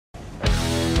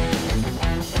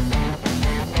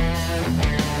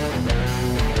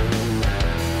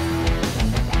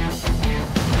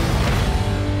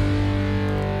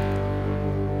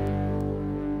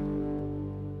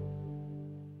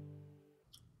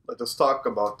Let us talk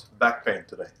about back pain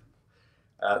today.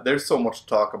 There's so much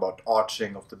talk about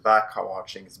arching of the back, how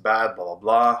arching is bad, blah, blah,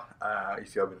 blah.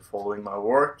 If you have been following my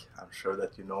work, I'm sure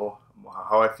that you know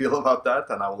how I feel about that,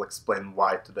 and I will explain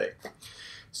why today.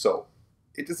 So,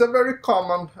 it is a very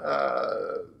common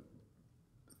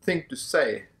thing to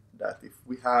say that if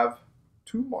we have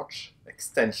too much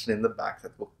extension in the back,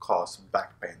 that will cause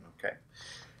back pain, okay?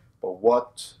 But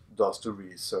what does the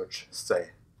research say?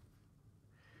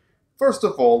 First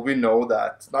of all, we know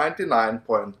that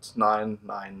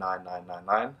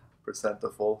 99.999999%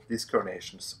 of all disc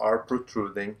herniations are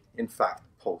protruding, in fact,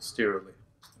 posteriorly.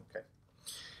 Okay.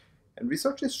 And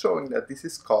research is showing that this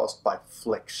is caused by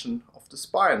flexion of the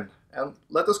spine. And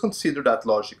let us consider that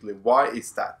logically. Why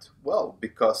is that? Well,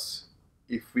 because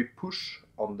if we push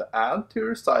on the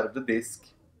anterior side of the disc,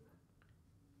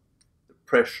 the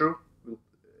pressure will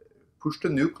push the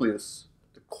nucleus,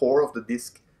 the core of the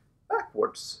disc,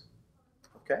 backwards.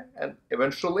 Okay? And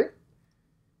eventually,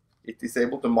 it is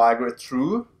able to migrate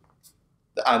through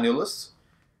the annulus,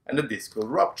 and the disc will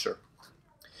rupture.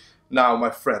 Now, my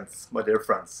friends, my dear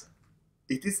friends,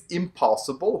 it is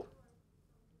impossible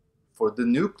for the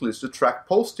nucleus to track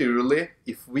posteriorly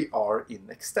if we are in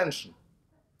extension.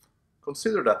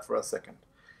 Consider that for a second.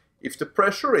 If the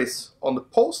pressure is on the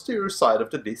posterior side of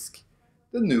the disc,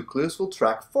 the nucleus will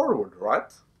track forward,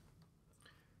 right?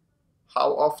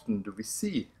 How often do we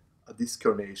see a disc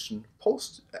herniation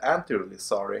anteriorly,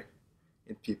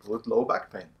 in people with low back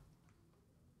pain?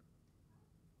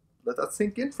 Let that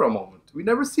sink in for a moment. We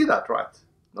never see that, right?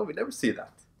 No, we never see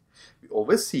that. We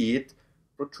always see it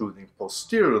protruding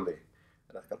posteriorly,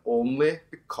 and that can only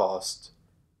be caused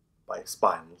by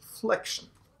spinal flexion.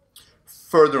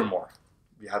 Furthermore,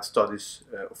 we have studies,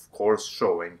 of course,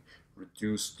 showing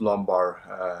reduced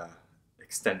lumbar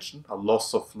extension, a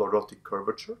loss of lordotic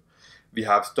curvature. We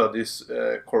have studies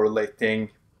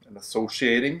correlating and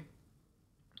associating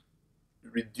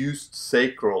reduced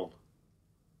sacral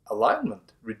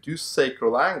alignment, reduced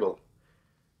sacral angle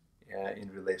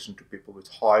in relation to people with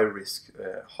high risk,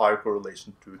 high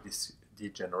correlation to this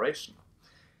degeneration.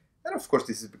 And of course,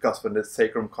 this is because when the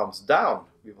sacrum comes down,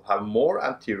 we will have more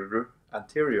anterior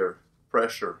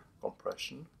pressure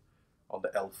compression on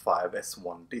the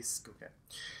L5-S1 disc. Okay.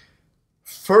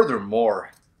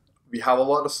 Furthermore, we have a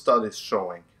lot of studies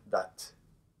showing that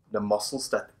the muscles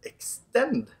that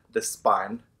extend the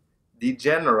spine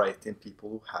degenerate in people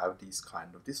who have these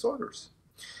kind of disorders.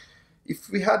 If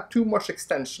we had too much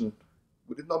extension,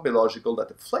 would it not be logical that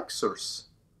the flexors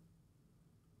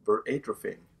were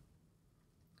atrophying?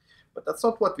 But that's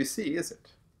not what we see, is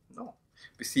it? No.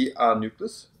 We see a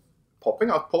nucleus popping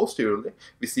out posteriorly.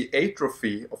 We see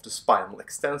atrophy of the spinal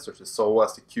extensors, the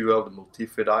psoas, the QL, the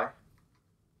multifidi,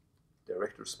 the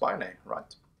erector spinae,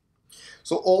 right?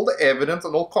 So all the evidence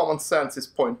and all common sense is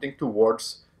pointing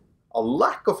towards a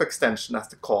lack of extension as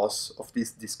the cause of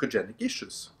these discogenic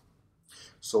issues.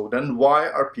 So then why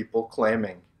are people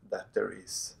claiming that there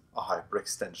is a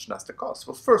hyperextension as the cause?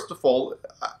 Well, first of all,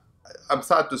 I'm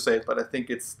sad to say it, but I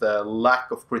think it's the lack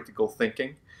of critical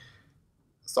thinking.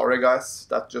 Sorry guys,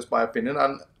 that's just my opinion,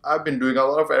 and I've been doing a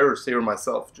lot of errors here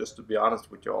myself, just to be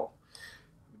honest with you all.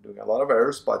 Doing a lot of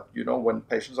errors, but you know, when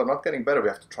patients are not getting better, we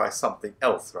have to try something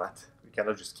else, right? We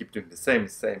cannot just keep doing the same,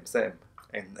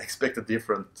 and expect a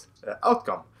different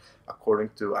outcome.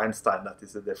 According to Einstein, that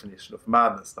is the definition of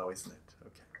madness now, isn't it?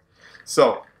 Okay.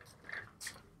 So,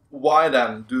 why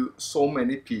then do so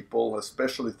many people,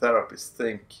 especially therapists,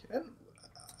 think, and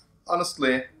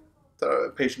honestly,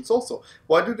 patients also,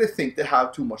 why do they think they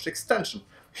have too much extension?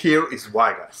 Here is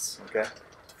why, guys, okay?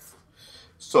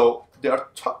 So, they are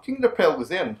tucking the pelvis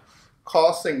in,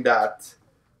 causing that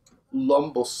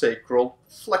lumbosacral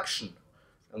flexion.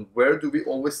 And where do we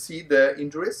always see the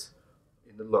injuries?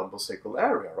 In the lumbosacral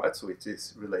area, right? So it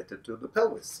is related to the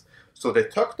pelvis. So they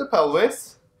tuck the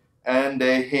pelvis and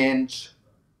they hinge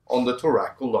on the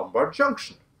thoracolumbar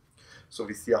junction. So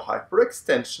we see a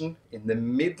hyperextension in the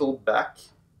middle back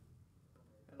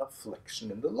and a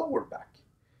flexion in the lower back,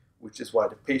 which is why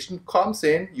the patient comes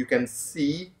in, you can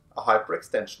see a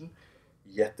hyperextension,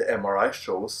 yet the MRI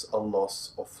shows a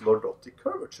loss of lordotic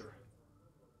curvature,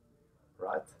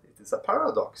 right? It is a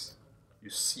paradox. You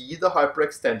see the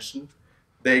hyperextension,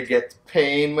 they get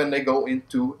pain when they go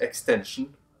into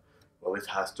extension. Well, it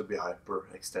has to be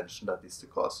hyperextension that is the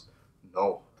cause.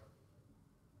 No.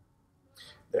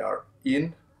 They are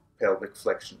in pelvic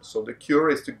flexion. So the cure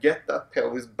is to get that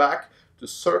pelvis back to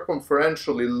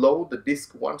circumferentially load the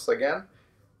disc once again,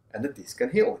 and the disc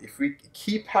can heal. If we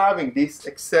keep having this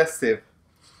excessive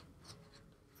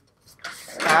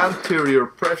anterior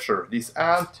pressure, this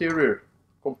anterior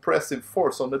compressive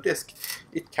force on the disc,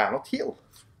 it cannot heal.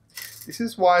 This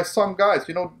is why some guys,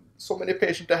 you know, so many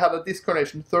patients that had a disc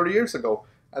herniation 30 years ago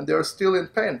and they're still in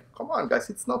pain. Come on guys,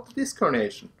 it's not the disc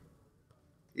herniation.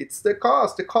 It's the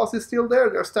cause. The cause is still there.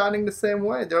 They're standing the same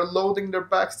way. They're loading their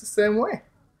backs the same way.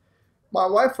 My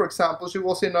wife, for example, she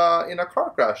was in a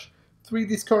car crash. 3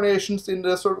 disc herniations in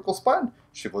the cervical spine.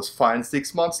 She was fine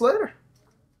 6 months later.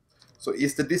 So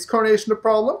is the disc herniation the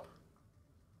problem?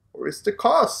 Or is the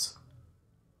cause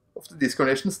of the disc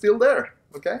herniation still there?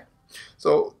 Okay?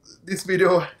 So this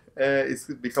video is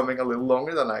becoming a little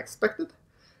longer than I expected.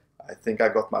 I think I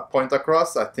got my point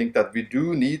across. I think that we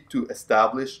do need to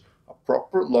establish a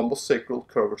proper lumbosacral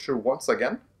curvature once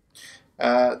again.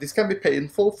 This can be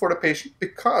painful for the patient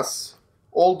because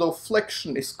although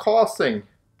flexion is causing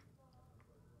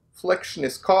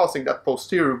that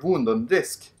posterior wound on the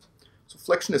disc. So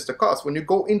flexion is the cause. When you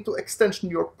go into extension,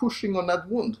 you're pushing on that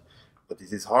wound. But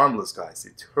it is harmless, guys.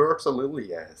 It hurts a little,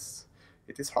 yes.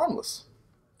 It is harmless.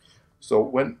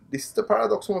 So this is the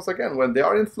paradox once again. When they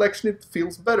are in flexion, it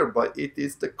feels better, but it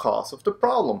is the cause of the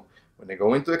problem. When they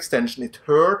go into extension, it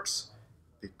hurts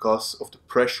because of the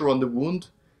pressure on the wound.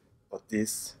 But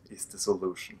this is the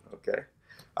solution, okay?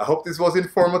 I hope this was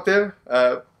informative.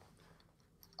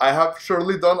 I have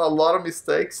surely done a lot of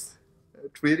mistakes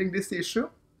treating this issue,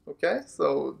 okay?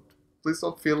 So please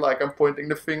don't feel like I'm pointing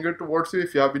the finger towards you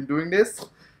if you have been doing this.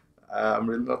 I'm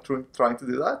really not trying to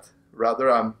do that.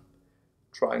 Rather, I'm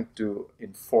trying to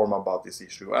inform about this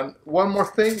issue. And one more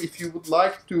thing, if you would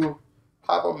like to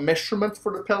have a measurement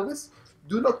for the pelvis,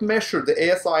 do not measure the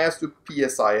ASIS to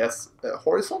PSIS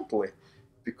horizontally,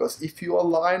 because if you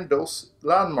align those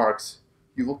landmarks,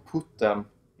 you will put them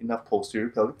in a posterior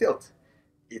pelvic tilt.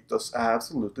 It does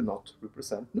absolutely not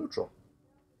represent neutral.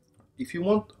 If you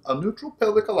want a neutral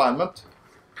pelvic alignment,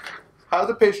 have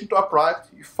the patient upright,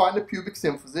 you find the pubic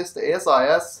symphysis, the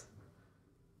ASIS,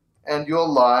 and you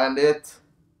align it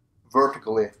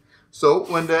vertically. So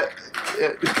when the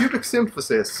pubic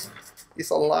symphysis is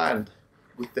aligned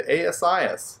with the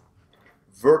ASIS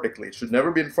vertically, it should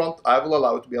never be in front. I will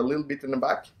allow it to be a little bit in the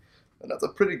back, and that's a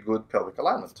pretty good pelvic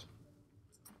alignment.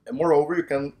 And moreover, you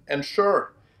can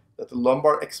ensure that the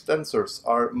lumbar extensors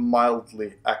are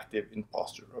mildly active in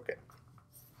posture. Okay.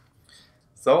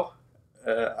 So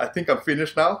I think I'm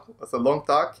finished now. It's a long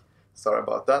talk. Sorry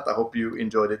about that. I hope you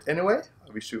enjoyed it anyway.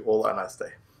 I wish you all a nice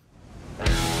day.